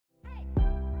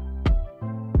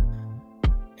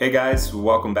Hey guys,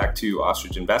 welcome back to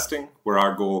Ostrich Investing, where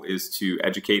our goal is to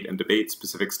educate and debate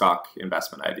specific stock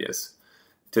investment ideas.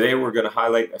 Today we're going to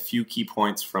highlight a few key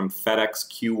points from FedEx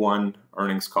Q1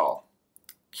 earnings call.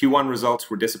 Q1 results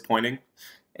were disappointing,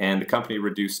 and the company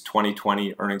reduced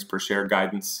 2020 earnings per share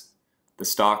guidance. The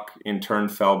stock in turn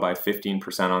fell by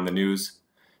 15% on the news.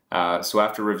 So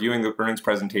after reviewing the earnings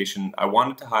presentation, I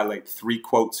wanted to highlight 3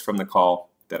 quotes from the call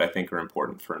that I think are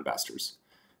important for investors.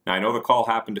 Now, I know the call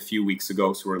happened a few weeks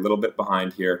ago, so we're a little bit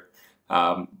behind here,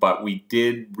 but we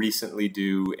did recently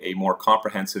do a more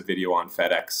comprehensive video on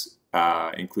FedEx,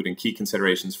 including key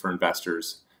considerations for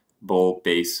investors, bull,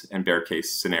 base, and bear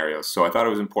case scenarios. So I thought it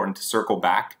was important to circle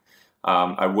back.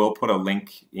 I will put a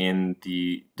link in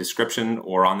the description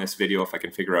or on this video if I can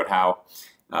figure out how,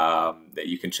 that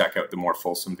you can check out the more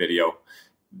fulsome video.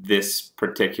 This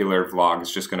particular vlog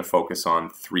is just going to focus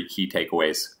on 3 key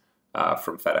takeaways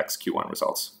from FedEx Q1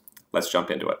 results. Let's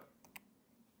jump into it.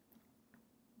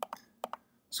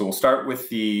 So we'll start with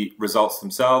the results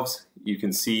themselves. You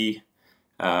can see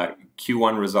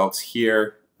Q1 results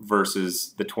here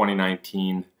versus the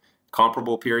 2019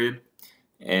 comparable period.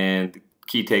 And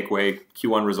key takeaway,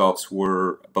 Q1 results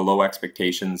were below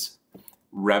expectations.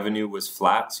 Revenue was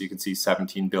flat, so you can see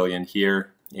 17 billion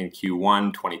here in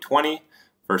Q1 2020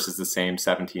 versus the same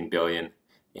 17 billion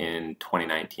in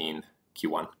 2019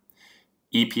 Q1.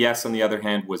 EPS, on the other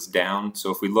hand, was down.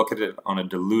 So if we look at it on a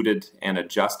diluted and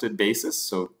adjusted basis,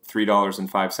 so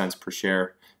 $3.05 per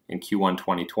share in Q1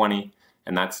 2020,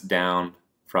 and that's down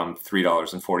from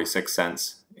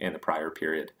 $3.46 in the prior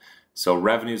period. So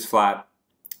revenue's flat,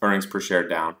 earnings per share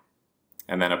down.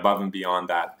 And then above and beyond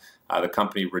that, the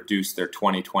company reduced their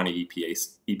 2020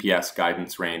 EPS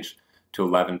guidance range to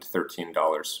 $11 to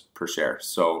 $13 per share.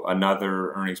 So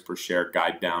another earnings per share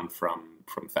guide down from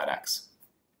FedEx.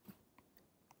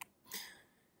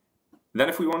 Then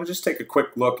if we want to just take a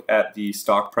quick look at the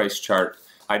stock price chart,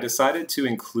 I decided to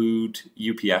include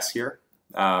UPS here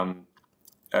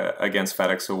against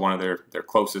FedEx, so one of their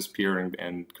closest peer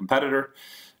and competitor,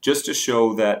 just to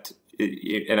show that,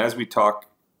 and as we talk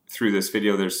through this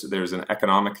video, there's an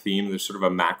economic theme, there's sort of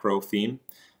a macro theme,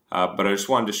 but I just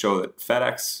wanted to show that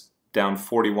FedEx down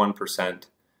 41%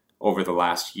 over the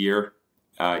last year.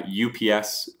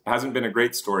 UPS hasn't been a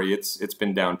great story, it's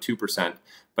been down 2%.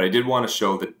 But I did want to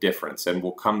show the difference, and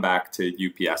we'll come back to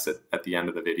UPS at the end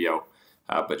of the video.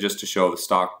 But just to show the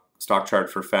stock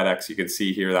chart for FedEx, you can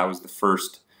see here that was the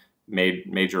first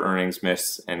major earnings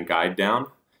miss and guide down.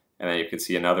 And then you can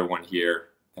see another one here,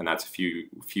 and that's a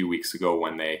few weeks ago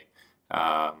when they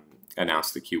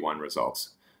announced the Q1 results.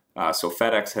 So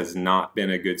FedEx has not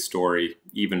been a good story,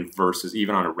 even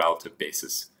on a relative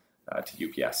basis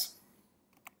to UPS.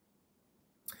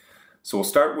 So we'll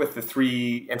start with the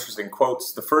 3 interesting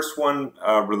quotes. The first one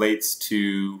relates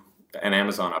to an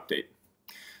Amazon update.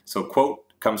 So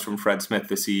quote comes from Fred Smith,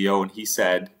 the CEO, and he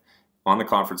said on the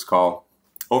conference call,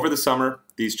 "Over the summer,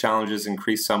 these challenges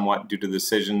increased somewhat due to the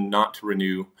decision not to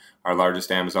renew our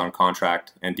largest Amazon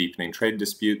contract and deepening trade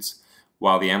disputes.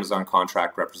 While the Amazon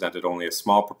contract represented only a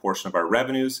small proportion of our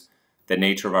revenues, the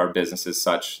nature of our business is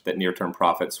such that near-term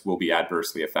profits will be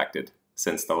adversely affected,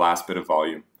 since the last bit of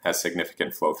volume has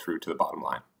significant flow through to the bottom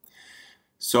line."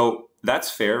 So that's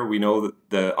fair. We know that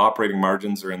the operating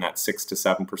margins are in that 6 to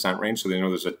 7% range, so they know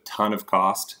there's a ton of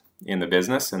cost in the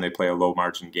business and they play a low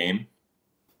margin game.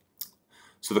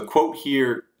 So the quote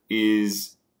here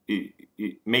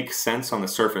it makes sense on the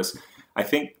surface. I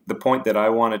think the point that I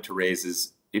wanted to raise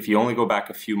is if you only go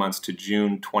back a few months to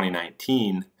June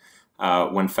 2019,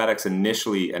 when FedEx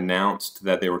initially announced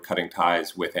that they were cutting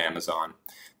ties with Amazon,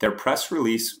 their press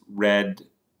release read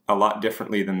a lot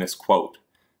differently than this quote.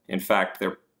 In fact,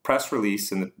 their press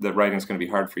release, and the writing is going to be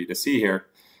hard for you to see here,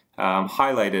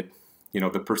 highlighted,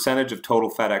 the percentage of total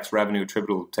FedEx revenue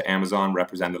attributable to Amazon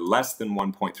represented less than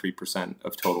 1.3%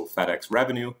 of total FedEx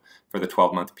revenue for the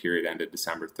 12-month period ended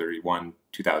December 31,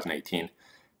 2018.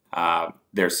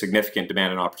 There's significant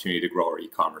demand and opportunity to grow our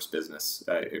e-commerce business,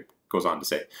 it goes on to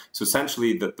say. So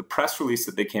essentially, the press release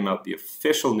that they came out, the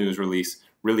official news release,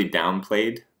 really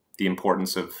downplayed the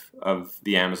importance of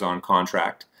the Amazon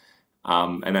contract.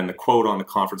 And then the quote on the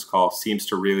conference call seems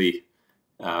to really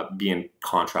be in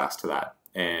contrast to that.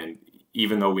 And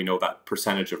even though we know that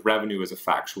percentage of revenue is a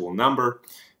factual number,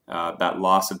 that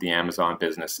loss of the Amazon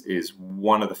business is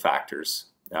one of the factors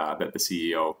that the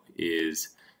CEO is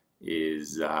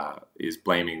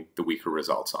blaming the weaker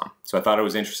results on. So I thought it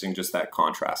was interesting, just that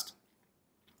contrast.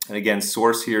 And again,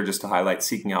 source here, just to highlight,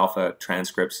 Seeking Alpha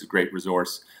transcripts is a great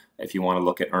resource if you want to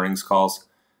look at earnings calls.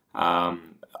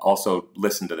 Also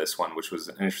listen to this one, which was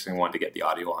an interesting one to get the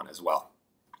audio on as well.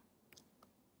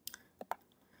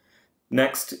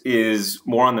 Next is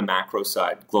more on the macro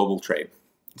side, global trade.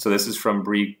 So this is from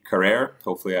Brie Carrere.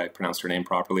 Hopefully I pronounced her name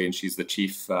properly, and she's the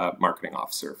Chief Marketing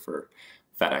Officer for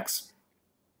FedEx.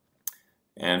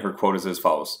 And her quote is as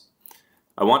follows.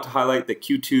 I want to highlight that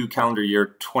Q2 calendar year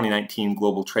 2019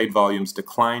 global trade volumes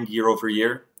declined year over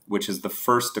year, which is the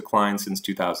first decline since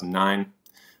 2009.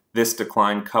 This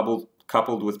decline, coupled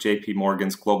with JP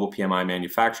Morgan's global PMI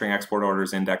manufacturing export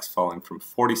orders index falling from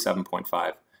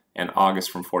 47.5 and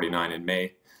August from 49 in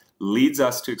May, leads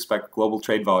us to expect global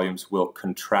trade volumes will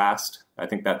contrast, I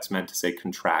think that's meant to say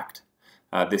contract,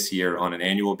 this year on an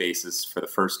annual basis for the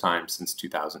first time since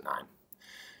 2009.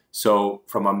 So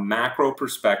from a macro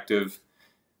perspective,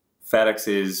 FedEx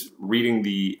is reading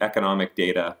the economic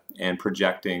data and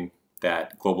projecting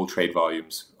that global trade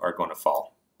volumes are going to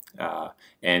fall.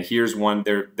 And here's one,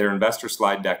 their investor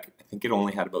slide deck, I think it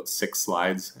only had about 6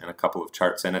 slides and a couple of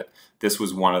charts in it. This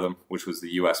was one of them, which was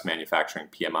the US manufacturing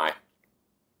PMI.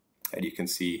 And you can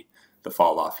see the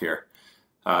fall off here.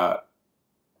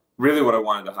 Really what I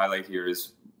wanted to highlight here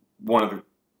is one of the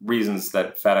reasons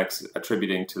that FedEx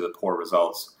attributing to the poor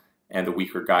results and the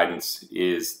weaker guidance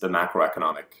is the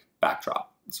macroeconomic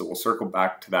backdrop. So we'll circle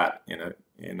back to that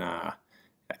in I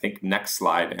think next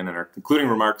slide and in our concluding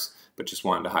remarks, but just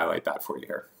wanted to highlight that for you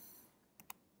here.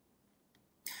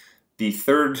 The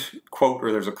third quote,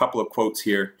 or there's a couple of quotes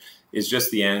here, is just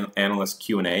the analyst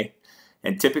Q&A.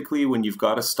 And typically when you've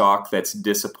got a stock that's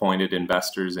disappointed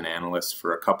investors and analysts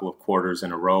for a couple of quarters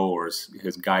in a row or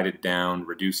has guided down,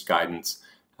 reduced guidance,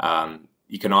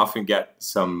 you can often get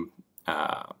some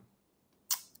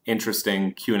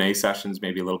interesting Q&A sessions,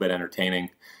 maybe a little bit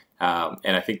entertaining.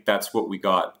 And I think that's what we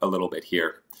got a little bit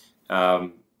here.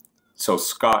 So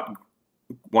Scott,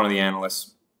 one of the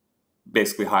analysts,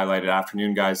 basically highlighted,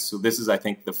 afternoon guys, so this is, I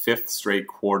think, the 5th straight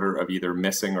quarter of either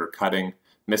missing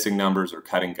numbers or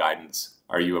cutting guidance.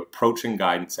 Are you approaching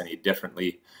guidance any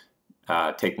differently,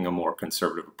 taking a more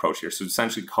conservative approach here? So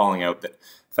essentially calling out that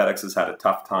FedEx has had a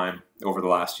tough time over the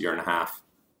last year and a half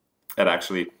at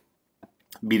actually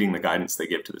beating the guidance they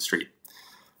give to the street.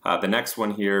 The next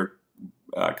one here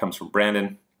comes from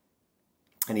Brandon,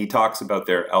 and he talks about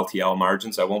their LTL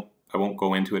margins. I won't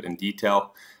go into it in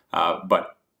detail,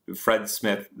 but Fred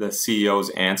Smith, the CEO's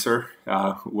answer,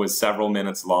 was several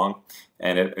minutes long,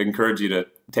 and I encourage you to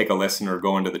take a listen or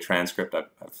go into the transcript. I've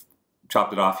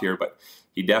chopped it off here, but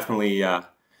he definitely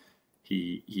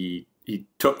he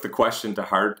took the question to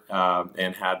heart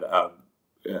and had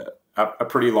a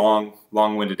pretty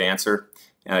long-winded answer.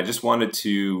 And I just wanted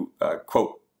to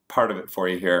quote part of it for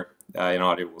you here in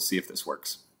audio. We'll see if this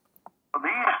works.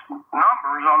 These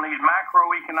numbers on these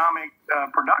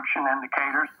macroeconomic production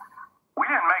indicators, we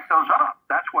didn't make those up.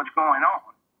 That's what's going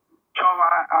on. So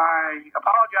I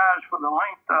apologize for the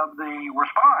length of the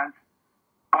response,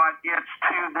 but it's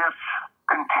to this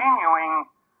continuing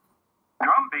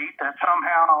drumbeat that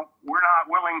somehow we're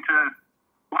not willing to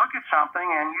look at something,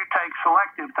 and you take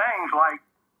selective things like,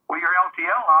 well, your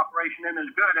LTL operation isn't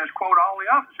as good as, quote, all the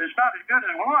others. It's not as good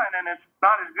as one, and it's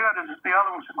not as good as the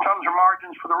other ones in terms of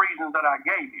margins for the reasons that I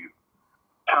gave you.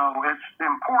 So it's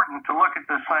important to look at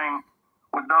this thing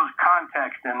with those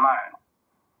contexts in mind.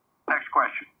 Next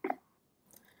question.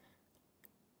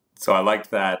 So I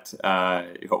liked that.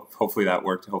 Hopefully that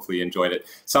worked. Hopefully you enjoyed it.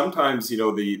 Sometimes, you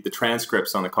know, the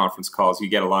transcripts on the conference calls, you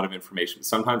get a lot of information.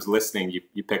 Sometimes listening,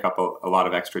 you pick up a lot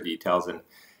of extra details,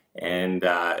 and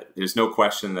there's no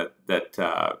question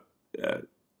that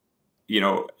you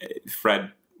know,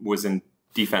 Fred was in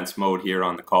defense mode here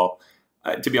on the call.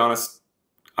 To be honest,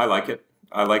 I like it.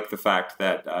 I like the fact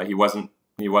that he wasn't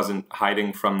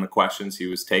hiding from the questions. He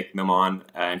was taking them on,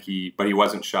 but he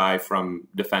wasn't shy from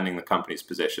defending the company's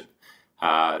position.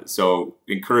 So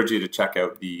encourage you to check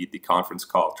out the conference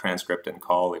call transcript and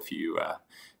call if you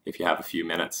have a few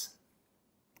minutes.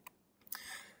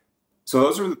 So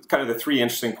those are kind of the 3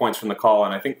 interesting points from the call,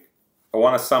 and I think I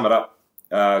want to sum it up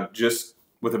just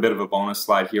with a bit of a bonus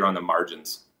slide here on the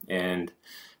margins. And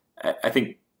I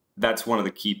think that's one of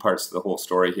the key parts of the whole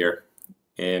story here.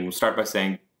 And we'll start by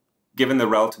saying, given the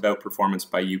relative outperformance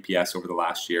by UPS over the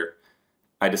last year,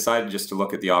 I decided just to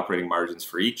look at the operating margins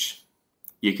for each.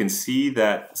 You can see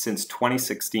that since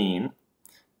 2016,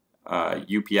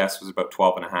 UPS was about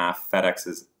 12.5, FedEx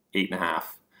is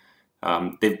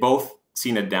 8.5. They've both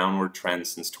seen a downward trend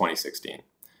since 2016.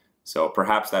 So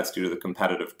perhaps that's due to the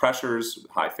competitive pressures,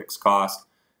 high fixed cost.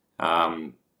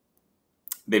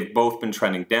 They've both been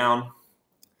trending down.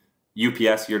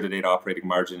 UPS year-to-date operating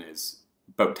margin is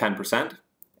about 10%,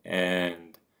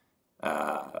 and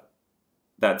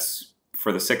that's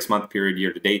for the 6-month period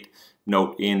year-to-date.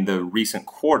 Note in the recent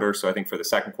quarter, so I think for the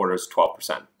second quarter is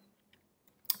 12%.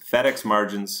 FedEx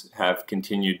margins have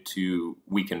continued to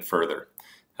weaken further,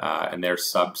 and they're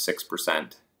sub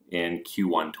 6% in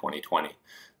Q1 2020.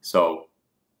 So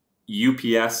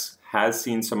UPS has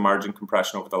seen some margin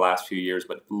compression over the last few years,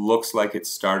 but it looks like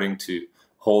it's starting to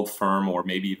hold firm or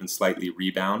maybe even slightly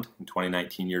rebound in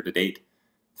 2019 year to date.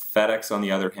 FedEx, on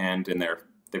the other hand,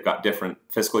 they've got different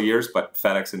fiscal years, but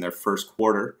FedEx in their first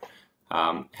quarter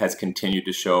has continued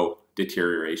to show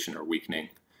deterioration or weakening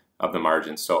of the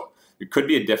margins. So there could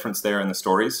be a difference there in the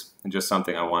stories, and just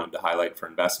something I wanted to highlight for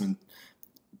investment.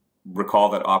 Recall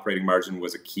that operating margin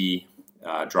was a key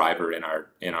driver in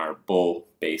our bull,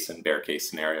 base, and bear case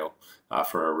scenario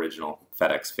for our original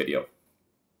FedEx video.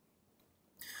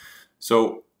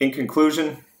 So in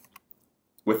conclusion,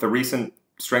 with the recent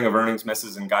string of earnings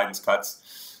misses and guidance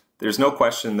cuts, there's no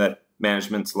question that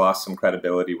management's lost some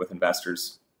credibility with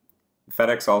investors.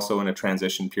 FedEx also in a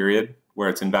transition period where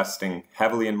it's investing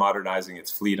heavily in modernizing its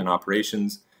fleet and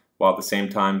operations, while at the same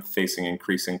time facing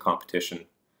increasing competition,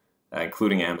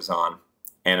 including Amazon,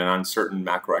 and an uncertain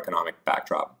macroeconomic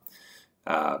backdrop.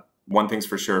 One thing's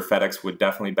for sure, FedEx would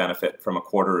definitely benefit from a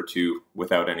quarter or two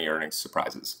without any earnings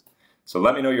surprises. So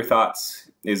let me know your thoughts.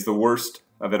 Is the worst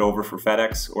of it over for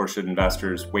FedEx, or should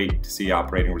investors wait to see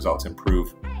operating results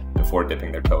improve before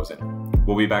dipping their toes in?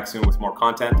 We'll be back soon with more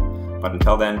content, but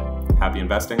until then, happy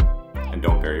investing and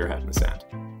don't bury your head in the sand.